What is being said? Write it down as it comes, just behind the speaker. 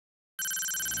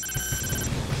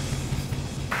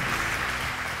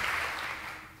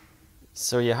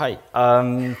So yeah, hi.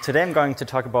 Today I'm going to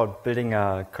talk about building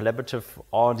a collaborative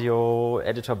audio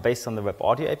editor based on the Web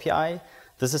Audio API.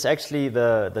 This is actually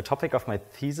the topic of my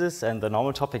thesis, and the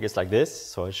normal topic is like this,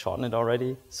 so I shortened it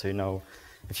already. So you know,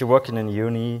 if you're working in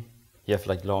uni, you have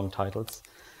like long titles.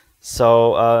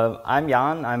 So I'm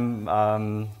Jan,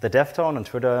 I'm the dev tone on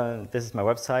Twitter, this is my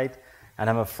website, and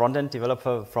I'm a front-end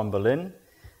developer from Berlin.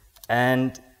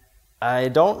 And I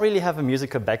don't really have a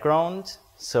musical background.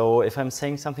 So if I'm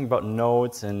saying something about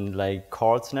notes and like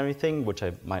chords and everything, which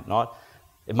I might not,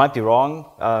 it might be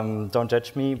wrong, don't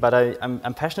judge me, but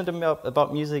I'm passionate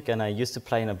about music, and I used to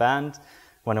play in a band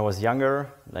when I was younger,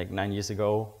 like 9 years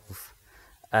ago.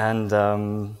 And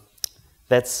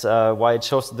that's why I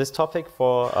chose this topic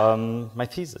for my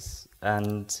thesis.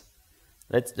 And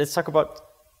let's talk about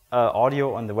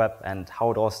audio on the web and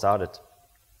how it all started.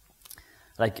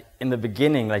 Like in the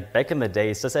beginning, like back in the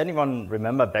days, does anyone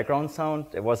remember background sound?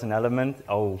 It was an element.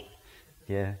 Oh,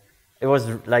 yeah. It was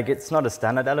like, it's not a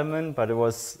standard element, but it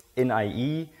was in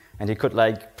IE, and you could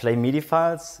like play MIDI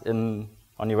files on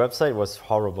your website. It was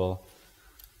horrible.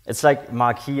 It's like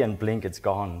Marquee and Blink, it's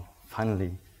gone,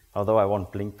 finally. Although I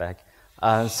want Blink back.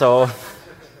 So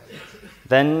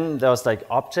then there was like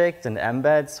Object and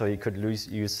Embed, so you could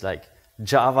use like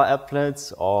Java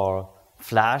applets or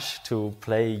Flash to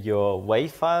play your WAV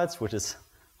files, which is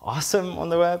awesome on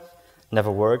the web,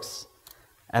 never works.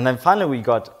 And then finally we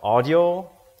got audio,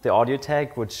 the audio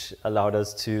tag, which allowed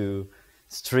us to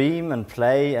stream and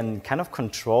play and kind of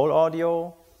control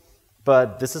audio.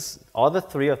 But this is, all the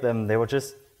three of them, they were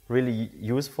just really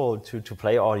useful to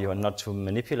play audio and not to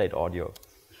manipulate audio.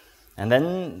 And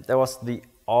then there was the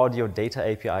audio data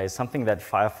API, something that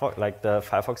Firefox, like the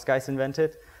Firefox guys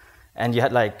invented. And you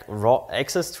had like raw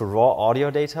access to raw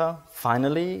audio data,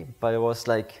 finally, but it was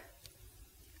like,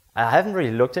 I haven't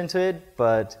really looked into it,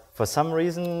 but for some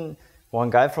reason, one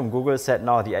guy from Google said,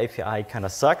 no, the API kind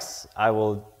of sucks. I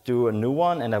will do a new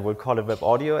one, and I will call it Web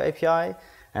Audio API.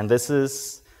 And this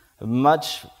is a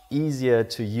much easier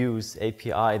to use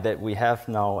API that we have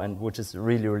now, and which is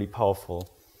really, really powerful,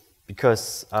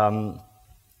 because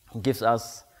it gives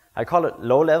us, I call it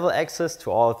low-level access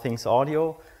to all things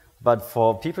audio. But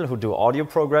for people who do audio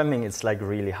programming, it's like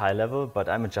really high level, but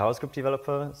I'm a JavaScript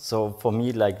developer. So for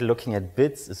me, like looking at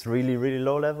bits is really, really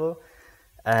low level.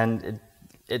 And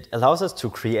it allows us to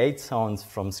create sounds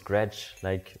from scratch,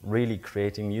 like really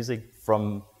creating music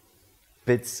from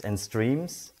bits and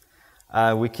streams.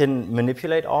 We can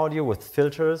manipulate audio with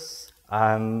filters.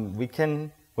 We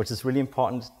can, which is really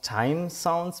important, time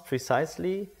sounds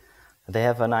precisely. They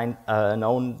have an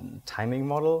own timing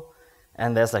model.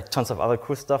 And there's like tons of other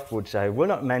cool stuff, which I will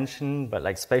not mention, but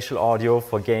like spatial audio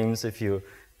for games. If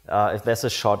there's a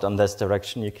shot on this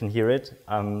direction, you can hear it.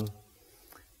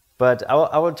 But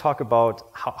I will talk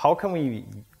about how can we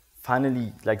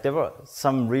finally, like there were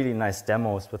some really nice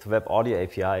demos with Web Audio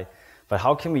API, but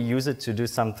how can we use it to do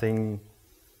something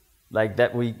like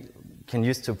that we can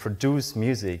use to produce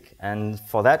music? And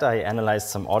for that, I analyzed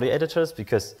some audio editors,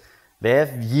 because they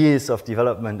have years of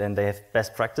development and they have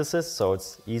best practices, so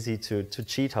it's easy to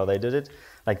cheat how they did it.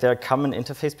 Like there are common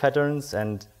interface patterns,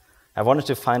 and I wanted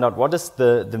to find out what is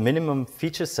the minimum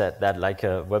feature set that like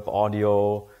a web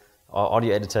audio or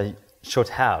audio editor should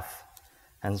have.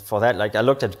 And for that, like I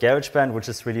looked at GarageBand, which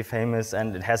is really famous,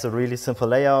 and it has a really simple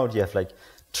layout. You have like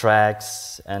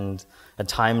tracks and a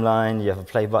timeline, you have a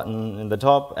play button in the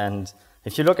top, and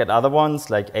if you look at other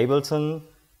ones like Ableton,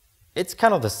 it's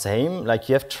kind of the same, like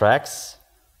you have tracks,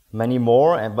 many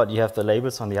more, but you have the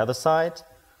labels on the other side.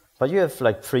 But you have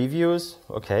like previews,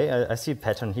 okay, I see a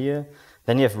pattern here.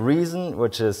 Then you have reason,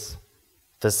 which is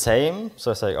the same.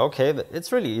 So it's like, okay,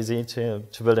 it's really easy to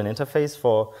build an interface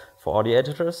for audio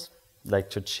editors, like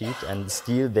to cheat and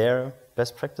steal their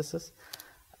best practices.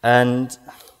 And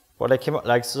what I came up,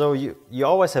 like, so you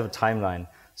always have a timeline.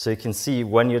 So you can see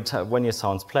when your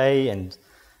sounds play, and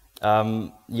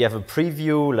you have a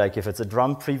preview, like if it's a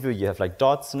drum preview, you have like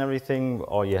dots and everything,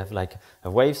 or you have like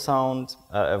a wave sound,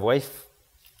 a wave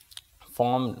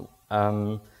form,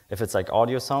 if it's like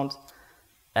audio sound.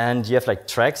 And you have like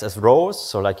tracks as rows,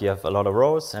 so like you have a lot of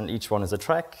rows, and each one is a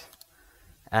track.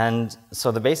 And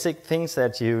so the basic things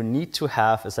that you need to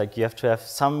have is like you have to have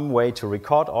some way to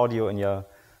record audio in your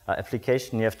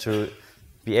application. You have to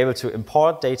be able to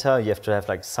import data. You have to have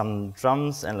like some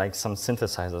drums and like some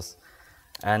synthesizers.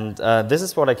 And this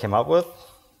is what I came up with.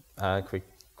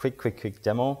 Quick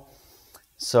demo.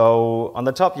 So on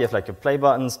the top, you have like a play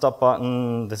button, stop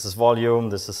button. This is volume.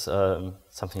 This is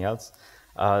something else.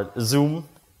 Zoom,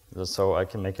 so I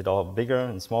can make it all bigger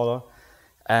and smaller.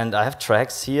 And I have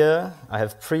tracks here. I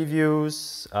have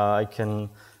previews. I can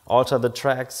alter the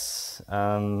tracks.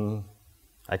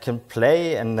 I can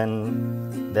play, and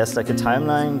then there's like a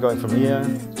timeline going from here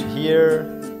to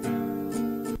here.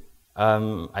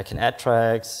 I can add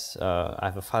tracks, I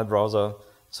have a file browser.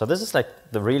 So this is like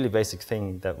the really basic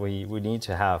thing that we need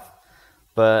to have.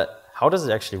 But how does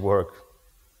it actually work?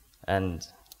 And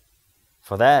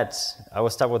for that, I will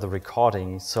start with the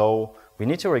recording. So we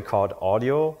need to record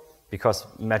audio, because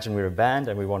imagine we're a band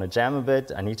and we want to jam a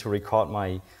bit. I need to record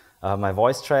my, my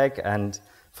voice track, and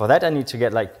for that I need to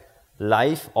get like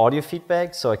live audio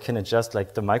feedback, so I can adjust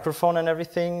like the microphone and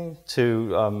everything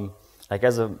to, like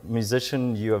as a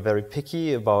musician, you are very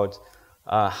picky about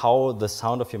how the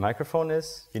sound of your microphone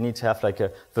is. You need to have like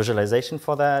a visualization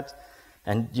for that,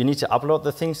 and you need to upload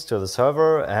the things to the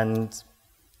server, and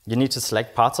you need to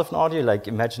select parts of an audio. Like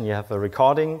imagine you have a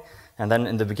recording, and then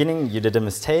in the beginning you did a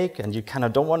mistake, and you kind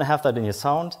of don't want to have that in your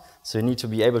sound, so you need to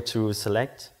be able to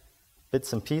select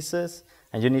bits and pieces,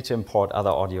 and you need to import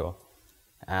other audio.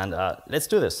 And let's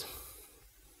do this.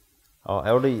 Oh, I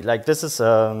already, like this is,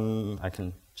 I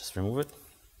can just remove it.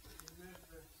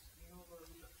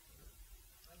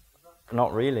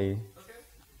 Not really.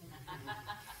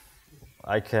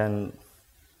 I can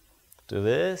do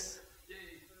this.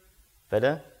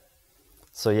 Better?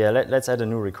 So yeah, let's add a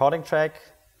new recording track.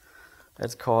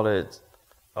 Let's call it,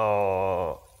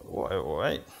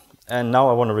 wait. And now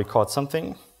I want to record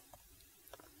something.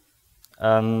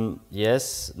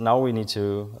 Yes, now we need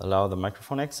to allow the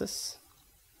microphone access.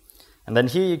 And then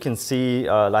here you can see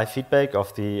live feedback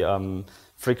of the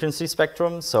frequency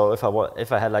spectrum. So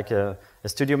if I had like a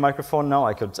studio microphone now,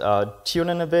 I could tune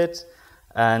in a bit.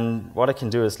 And what I can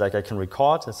do is like I can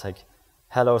record. It's like,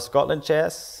 hello Scotland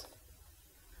Jazz.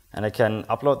 And I can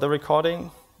upload the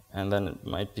recording. And then it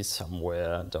might be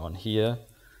somewhere down here.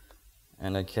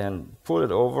 And I can pull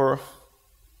it over,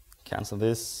 cancel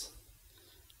this.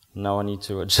 Now I need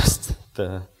to adjust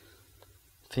the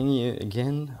thingy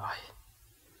again.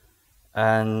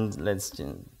 And let's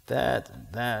do that,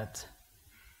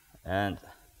 and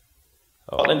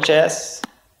Scotland Jazz.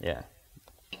 Yeah.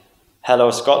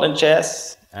 Hello Scotland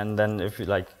Jazz. And then if you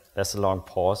like, there's a long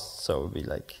pause, so it would be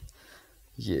like,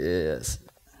 yes.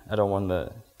 I don't want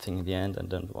the thing at the end, and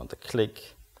don't want the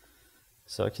click.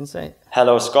 So I can say,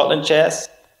 hello Scotland Jazz.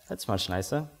 That's much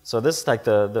nicer. So this is like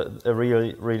a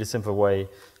really simple way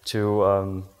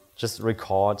to just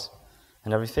record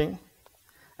and everything.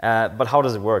 But how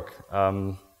does it work?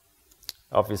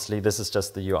 Obviously, this is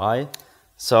just the UI.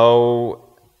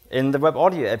 So in the Web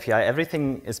Audio API,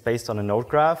 everything is based on a node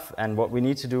graph. And what we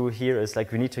need to do here is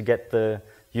like we need to get the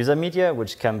user media,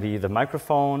 which can be the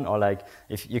microphone, or like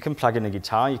if you can plug in a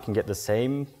guitar, you can get the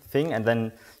same thing. And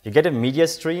then you get a media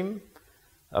stream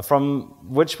from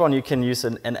which one you can use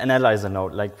an analyzer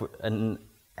node, like an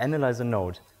analyzer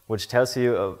node, which tells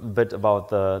you a bit about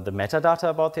the metadata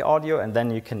about the audio, and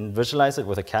then you can visualize it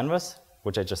with a canvas,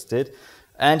 which I just did.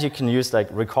 And you can use like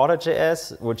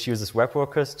recorder.js, which uses web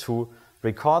workers to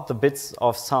record the bits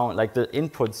of sound, like the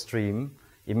input stream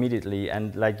immediately.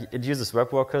 And like it uses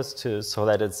web workers so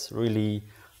that it's really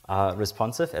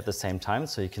responsive at the same time,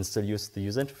 so you can still use the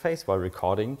user interface while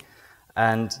recording.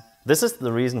 And this is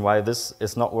the reason why this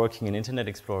is not working in Internet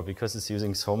Explorer, because it's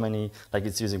using so many, like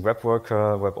it's using web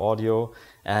worker, web audio,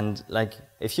 and like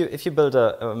if you build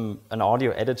an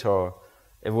audio editor,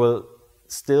 it will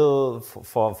still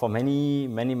for many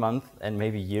months and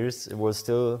maybe years, it will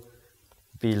still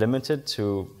be limited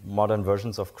to modern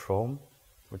versions of Chrome,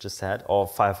 which is sad, or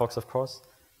Firefox of course.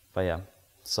 But yeah,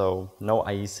 so no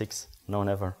IE6, no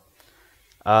never.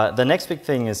 The next big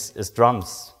thing is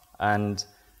drums, and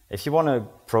if you want to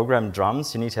program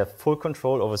drums, you need to have full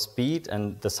control over speed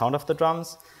and the sound of the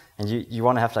drums. And you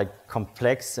want to have like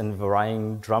complex and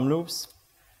varying drum loops.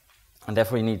 And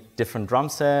therefore you need different drum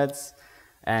sets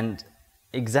and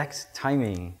exact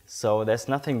timing. So there's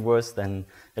nothing worse than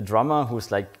a drummer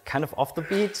who's like kind of off the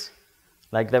beat.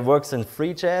 Like that works in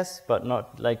free jazz, but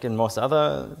not like in most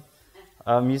other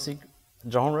music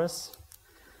genres.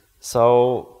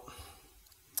 So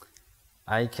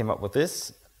I came up with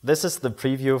this. This is the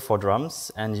preview for drums,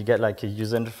 and you get like a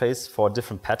user interface for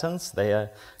different patterns. They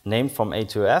are named from A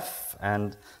to F,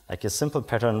 and like a simple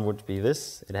pattern would be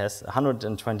this. It has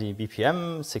 120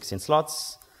 BPM, 16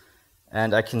 slots,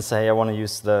 and I can say I want to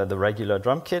use the regular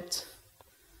drum kit.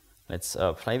 Let's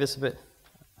play this a bit.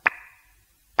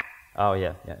 Oh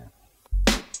yeah.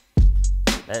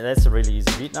 That's a really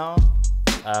easy beat now.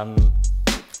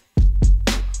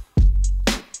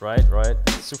 Right,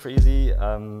 super easy,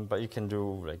 but you can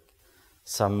do like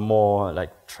some more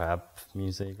like trap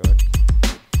music.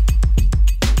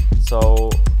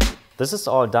 So this is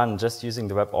all done just using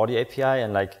the Web Audio API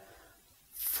and like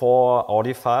 4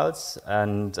 audio files,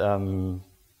 and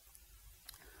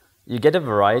you get a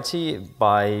variety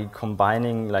by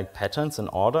combining like patterns in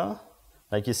order.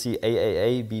 Like you see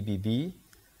AAA, BBB,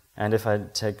 and if I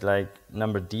take like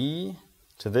number D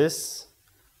to this,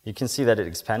 you can see that it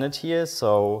expanded here.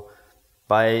 So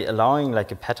by allowing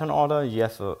like a pattern order, you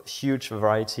have a huge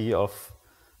variety of,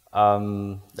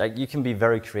 like you can be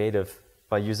very creative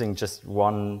by using just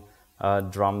one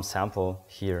drum sample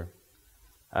here.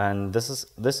 And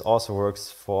this also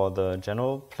works for the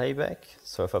general playback.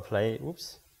 So if I play,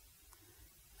 oops,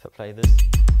 if I play this.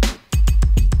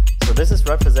 So this is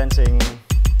representing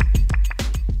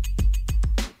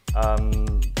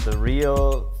the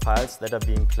real files that are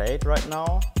being played right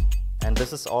now. And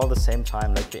this is all the same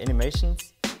time, like the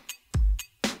animations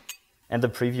and the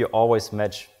preview always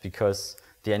match, because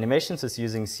the animations is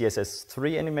using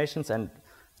CSS3 animations and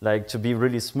like to be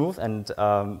really smooth and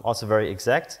also very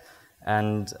exact.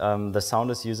 And the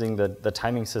sound is using the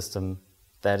timing system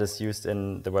that is used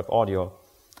in the web audio.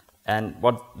 And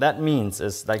what that means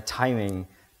is like timing.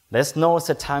 There's no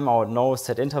set timeout, no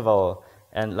set interval.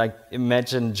 And like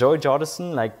imagine Joey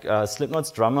Jordison, like Slipknot's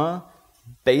drummer,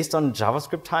 based on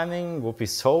JavaScript timing would be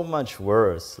so much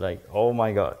worse. Like, oh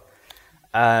my God.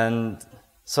 And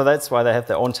so that's why they have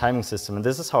their own timing system. And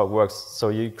this is how it works. So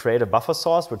you create a buffer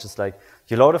source, which is like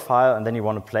you load a file and then you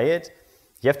want to play it.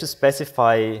 You have to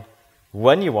specify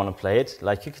when you want to play it.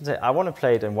 Like you can say, I want to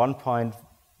play it in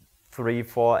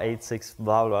 1.3486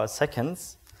 blah, blah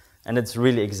seconds. And it's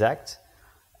really exact.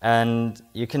 And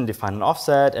you can define an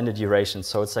offset and a duration.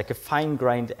 So it's like a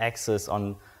fine-grained axis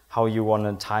on how you want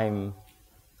to time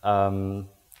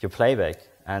your playback.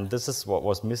 And this is what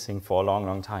was missing for a long,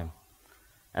 long time.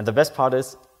 And the best part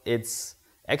is it's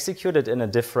executed in a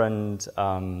different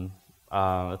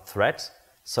thread.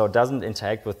 So it doesn't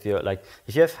interact with your, like,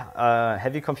 if you have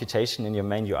heavy computation in your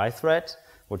main UI thread,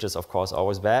 which is of course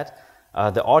always bad,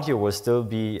 the audio will still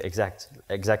be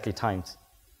exactly timed.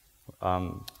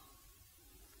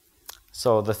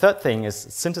 So the third thing is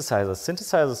synthesizers.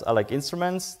 Synthesizers are like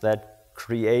instruments that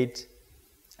create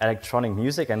electronic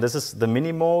music, and this is the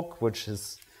Mini Moog, which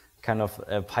is kind of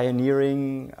a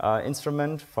pioneering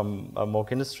instrument from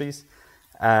Moog Industries.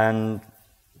 And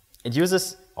it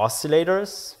uses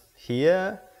oscillators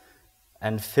here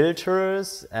and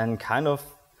filters and kind of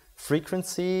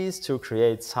frequencies to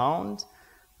create sound.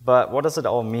 But what does it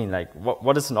all mean? Like,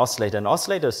 what is an oscillator? An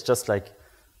oscillator is just like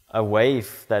a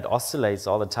wave that oscillates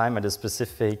all the time at a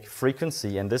specific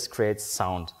frequency, and this creates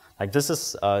sound. Like this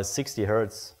is 60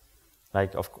 hertz,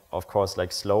 like of course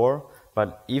like slower,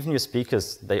 but even your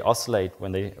speakers, they oscillate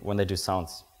when they do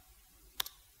sounds.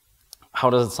 How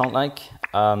does it sound like?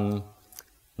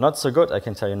 Not so good, I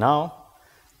can tell you now,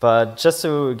 but just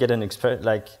to get an experience,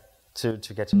 like to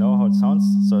get to know how it sounds.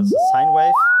 So it's a sine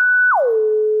wave.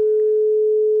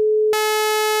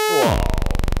 Whoa.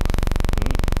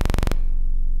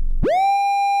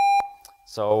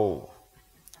 So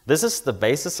this is the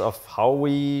basis of how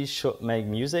we should make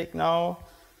music now.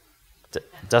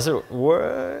 Does it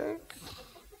work?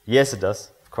 Yes, it does,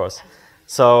 of course.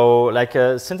 So like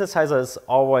a synthesizer is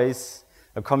always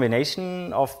a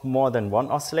combination of more than one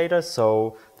oscillator.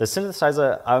 So the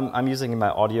synthesizer I'm using in my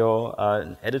audio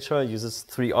editor uses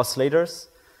 3 oscillators,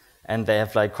 and they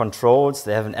have like controls,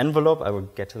 they have an envelope, I will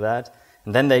get to that,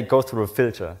 and then they go through a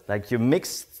filter. Like you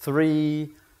mix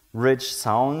 3 rich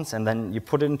sounds, and then you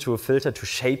put it into a filter to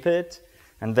shape it,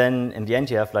 and then in the end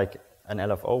you have like an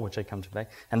LFO, which I come to back,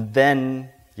 and then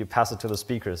you pass it to the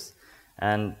speakers.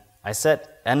 And I said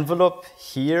envelope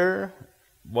here.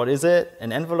 What is it?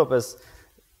 An envelope is,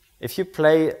 if you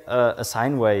play a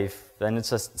sine wave, then it's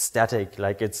just static,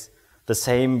 like it's the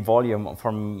same volume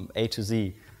from A to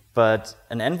Z. But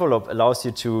an envelope allows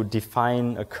you to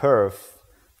define a curve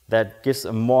that gives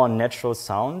a more natural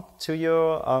sound to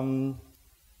your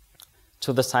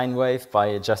to the sine wave by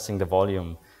adjusting the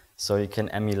volume. So you can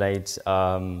emulate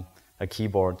a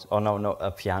keyboard, or no, a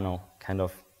piano kind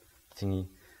of thingy.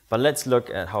 But let's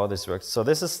look at how this works. So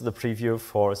this is the preview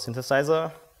for a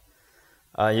synthesizer.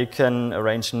 You can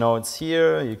arrange notes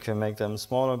here, you can make them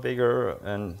smaller, bigger,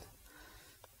 and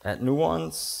add new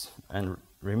ones and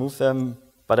remove them.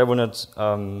 But I will not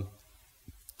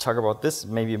talk about this,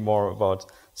 maybe more about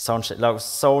sound shape.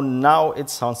 So now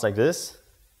it sounds like this.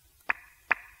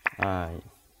 Can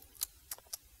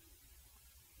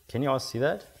you all see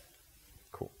that?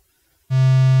 Cool.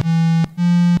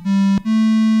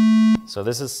 So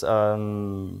this is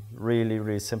really,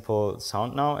 really simple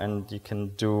sound now, and you can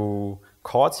do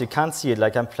chords. You can't see it,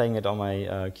 like I'm playing it on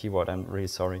my keyboard. I'm really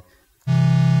sorry.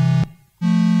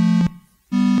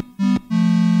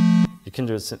 You can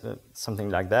do something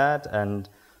like that, and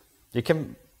you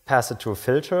can pass it to a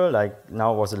filter, like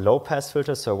now it was a low pass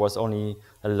filter, so it was only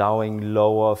allowing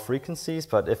lower frequencies,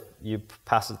 but if you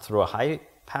pass it through a high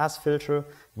pass filter, it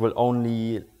will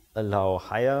only allow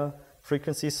higher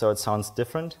frequencies, so it sounds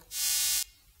different.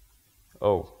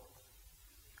 Oh,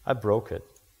 I broke it.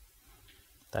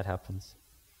 That happens.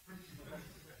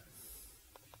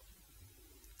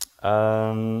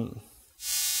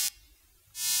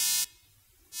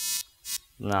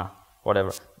 Nah,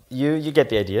 whatever. You get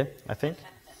the idea, I think.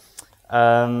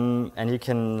 And you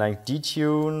can like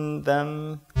detune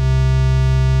them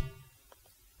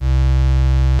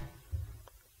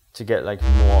to get like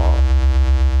more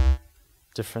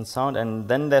different sound. And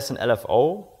then there's an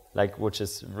LFO, like which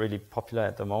is really popular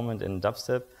at the moment in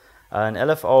dubstep. An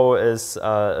LFO is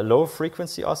a low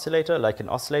frequency oscillator, like an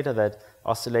oscillator that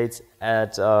oscillates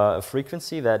at a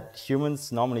frequency that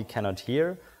humans normally cannot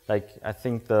hear. Like I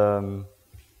think the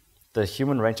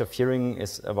human range of hearing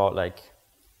is about like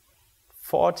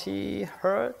 40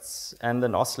 hertz, and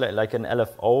then oscillate like an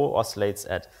LFO oscillates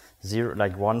at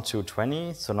 1 to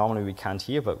 20. So normally we can't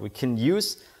hear, but we can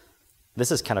use. This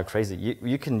is kind of crazy.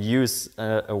 You can use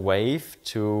a wave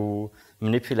to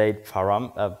manipulate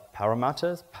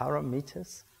parameters.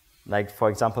 Like for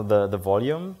example the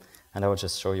volume, and I will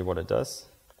just show you what it does.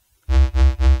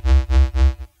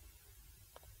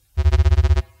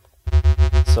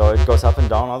 So it goes up and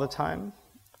down all the time.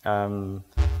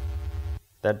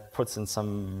 That puts in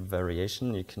some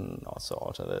variation. You can also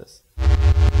alter this.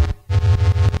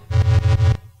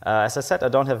 As I said, I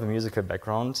don't have a musical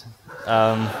background.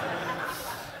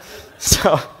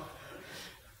 So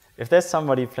if there's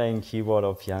somebody playing keyboard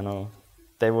or piano,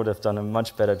 they would have done a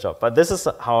much better job. But this is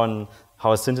how a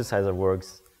synthesizer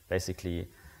works, basically,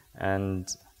 and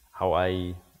how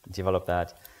I developed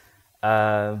that.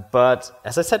 But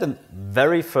as I said in the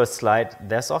very first slide,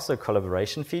 there's also a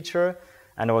collaboration feature.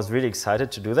 And I was really excited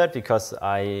to do that because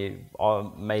I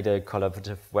made a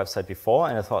collaborative website before,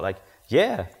 and I thought like,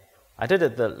 yeah, I did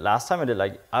it the last time. I did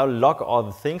like, I'll log all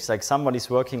the things, like somebody's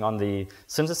working on the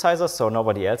synthesizer, so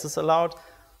nobody else is allowed.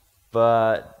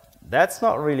 But that's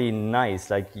not really nice.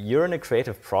 Like you're in a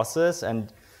creative process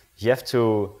and you have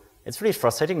to, it's really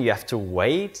frustrating. You have to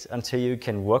wait until you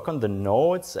can work on the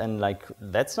notes, and like,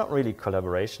 that's not really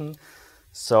collaboration.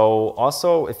 So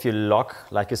also if you log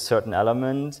like a certain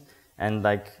element, and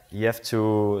like you have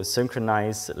to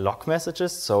synchronize log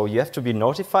messages, so you have to be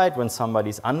notified when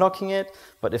somebody's unlocking it.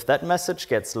 But if that message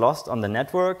gets lost on the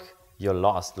network, you're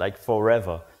lost, like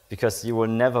forever, because you will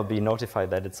never be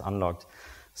notified that it's unlocked.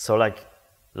 So like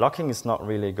locking is not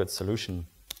really a good solution.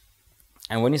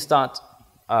 And when you start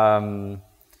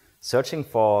searching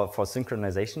for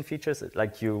synchronization features,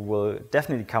 like you will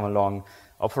definitely come along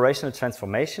operational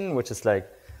transformation, which is like,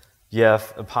 you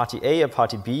have a party A, a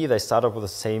party B, they start up with the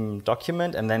same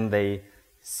document, and then they,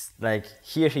 like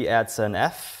here he adds an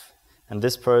F, and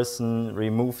this person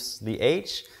removes the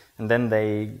H, and then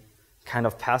they kind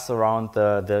of pass around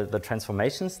the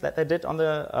transformations that they did on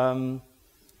the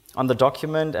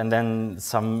document, and then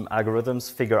some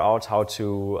algorithms figure out how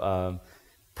to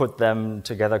put them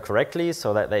together correctly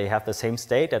so that they have the same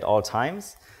state at all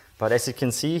times. But as you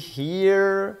can see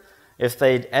here, if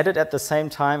they edit at the same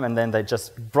time and then they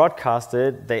just broadcast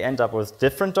it, they end up with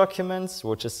different documents,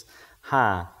 which is,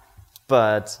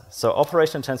 But, so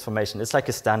operational transformation, it's like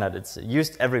a standard. It's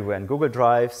used everywhere in Google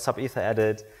Drive,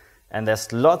 SubEtherEdit, and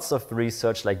there's lots of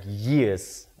research, like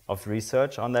years of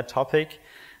research on that topic.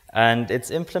 And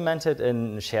it's implemented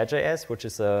in Share.js, which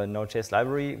is a Node.js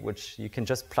library, which you can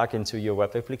just plug into your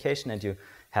web application and you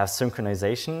have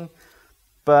synchronization.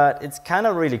 But it's kind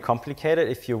of really complicated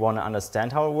if you want to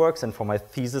understand how it works. And for my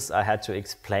thesis, I had to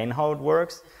explain how it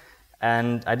works.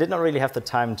 And I did not really have the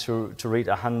time to read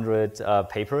 100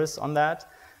 papers on that.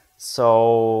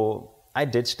 So I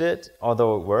ditched it,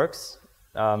 although it works.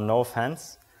 No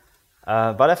offense.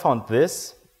 But I found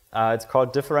this. It's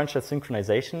called differential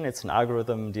synchronization. It's an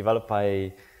algorithm developed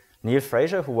by Neil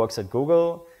Fraser, who works at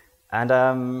Google.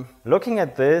 And looking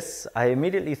at this, I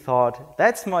immediately thought,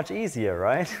 that's much easier,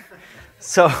 right?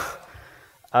 So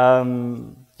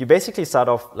you basically start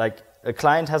off like a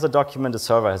client has a document, a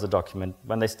server has a document.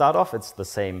 When they start off, it's the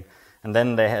same. And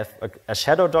then they have a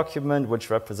shadow document,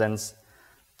 which represents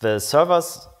the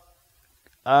server's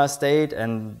state,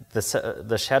 and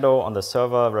the shadow on the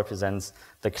server represents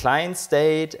the client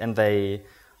state, and they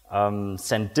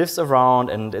send diffs around,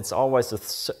 and it's always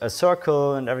a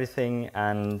circle and everything,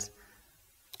 and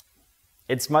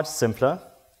it's much simpler.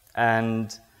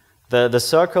 And the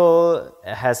circle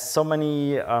has so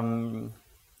many,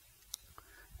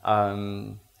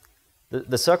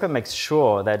 the circle makes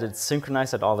sure that it's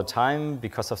synchronized at all the time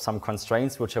because of some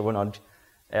constraints which I will not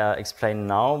explain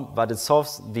now, but it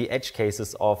solves the edge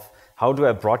cases of how do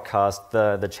I broadcast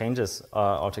the changes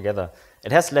altogether.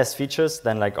 It has less features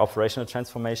than like operational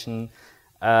transformation,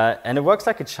 and it works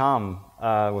like a charm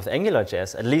with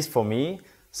AngularJS, at least for me.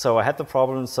 So I had the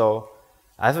problem, so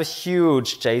I have a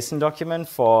huge JSON document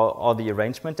for all the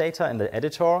arrangement data in the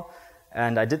editor,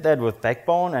 and I did that with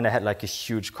Backbone, and I had like a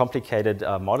huge complicated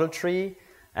model tree,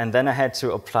 and then I had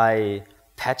to apply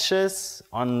patches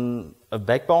on a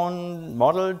Backbone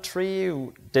model tree.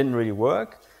 Didn't really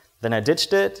work. Then I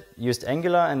ditched it, used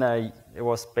Angular, and it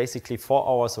was basically 4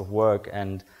 hours of work,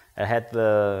 and I had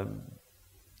the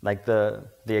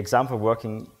example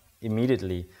working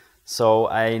immediately. So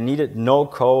I needed no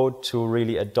code to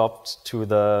really adopt to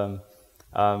the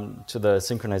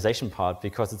synchronization part,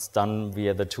 because it's done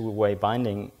via the two-way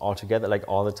binding altogether, like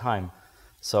all the time.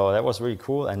 So that was really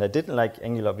cool, and I didn't like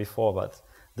Angular before, but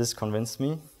this convinced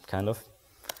me, kind of.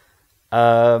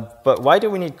 But why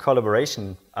do we need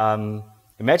collaboration?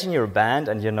 Imagine you're a band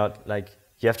and you're not like,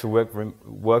 you have to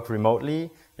work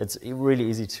remotely. It's really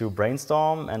easy to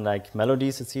brainstorm, and like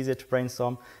melodies, it's easier to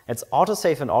brainstorm. It's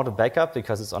auto-save and auto-backup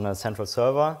because it's on a central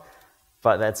server,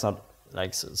 but that's not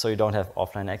like, so you don't have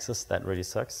offline access. That really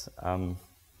sucks.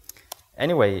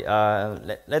 Anyway,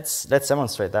 let's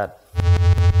demonstrate that.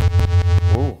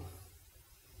 Ooh,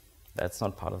 that's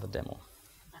not part of the demo.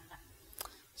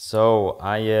 So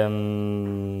I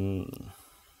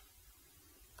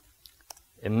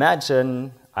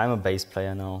imagine I'm a bass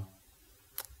player now.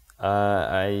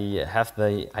 I have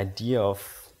the idea of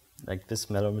like this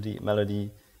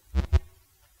melody,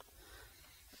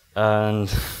 and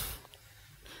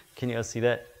can you all see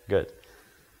that? Good.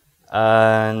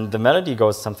 And the melody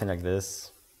goes something like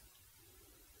this.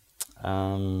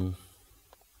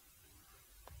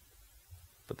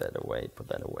 Put that away, put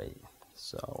that away.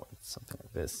 So it's something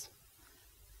like this.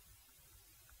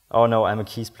 Oh no, I'm a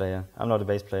keys player. I'm not a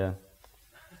bass player.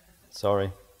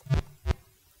 Sorry.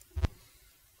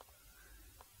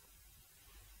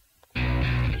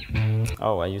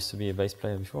 Oh, I used to be a bass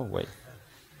player before. Wait.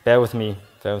 Bear with me.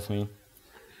 Bear with me.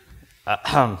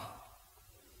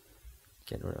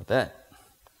 Get rid of that.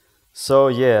 So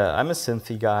yeah, I'm a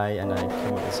synthy guy, and I came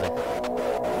up with this like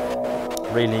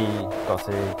really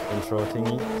gothic intro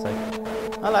thingy. It's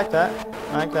like, I like that.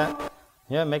 I like that.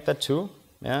 Yeah, make that too.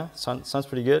 Yeah, sounds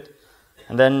pretty good.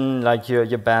 And then like your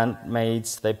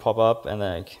bandmates, they pop up and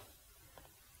they're like,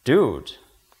 dude,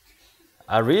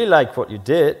 I really like what you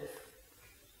did.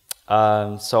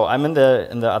 So I'm in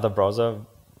the other browser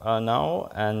now,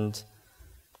 and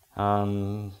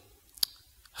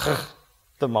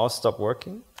the mouse stopped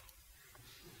working.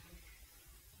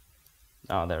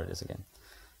 Oh, there it is again.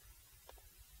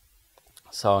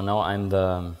 So now I'm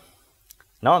the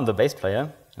bass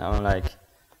player. And I'm like,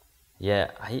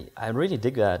 yeah, I really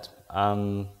dig that.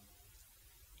 The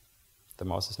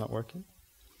mouse is not working.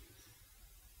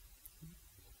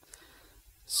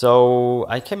 So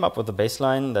I came up with a bass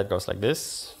line that goes like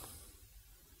this.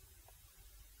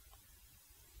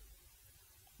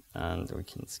 And we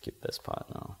can skip this part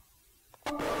now.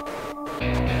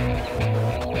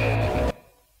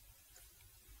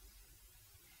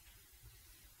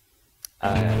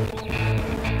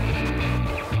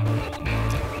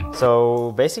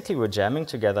 So basically we're jamming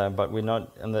together, but we're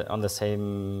not on the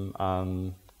same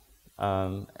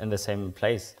in the same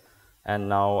place. And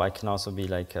now I can also be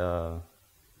like a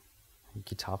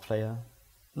guitar player.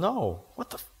 No, what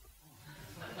the?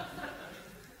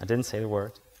 I didn't say the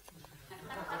word.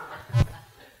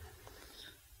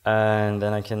 And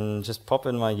then I can just pop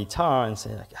in my guitar and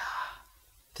say like,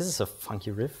 this is a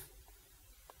funky riff.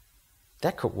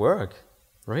 That could work,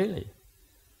 really.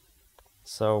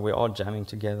 So we're all jamming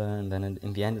together, and then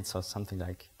in the end it sounds something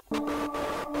like.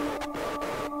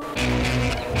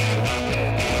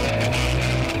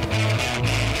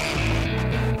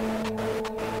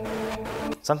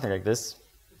 Something like this,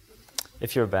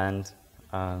 if you're a band.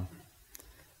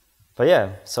 But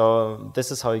yeah, so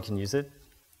this is how you can use it.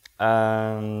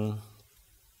 I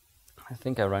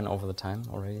think I ran over the time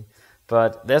already.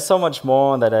 But there's so much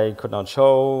more that I could not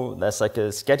show. There's like a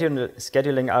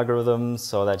scheduling algorithm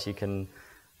so that you can,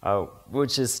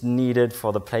 which is needed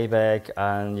for the playback,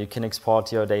 and you can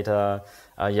export your data.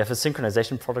 You have a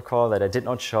synchronization protocol that I did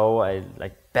not show. I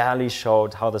like barely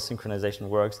showed how the synchronization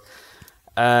works.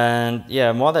 And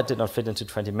yeah, more that did not fit into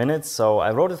 20 minutes. So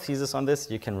I wrote a thesis on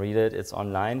this. You can read it. It's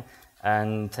online.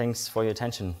 And thanks for your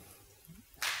attention.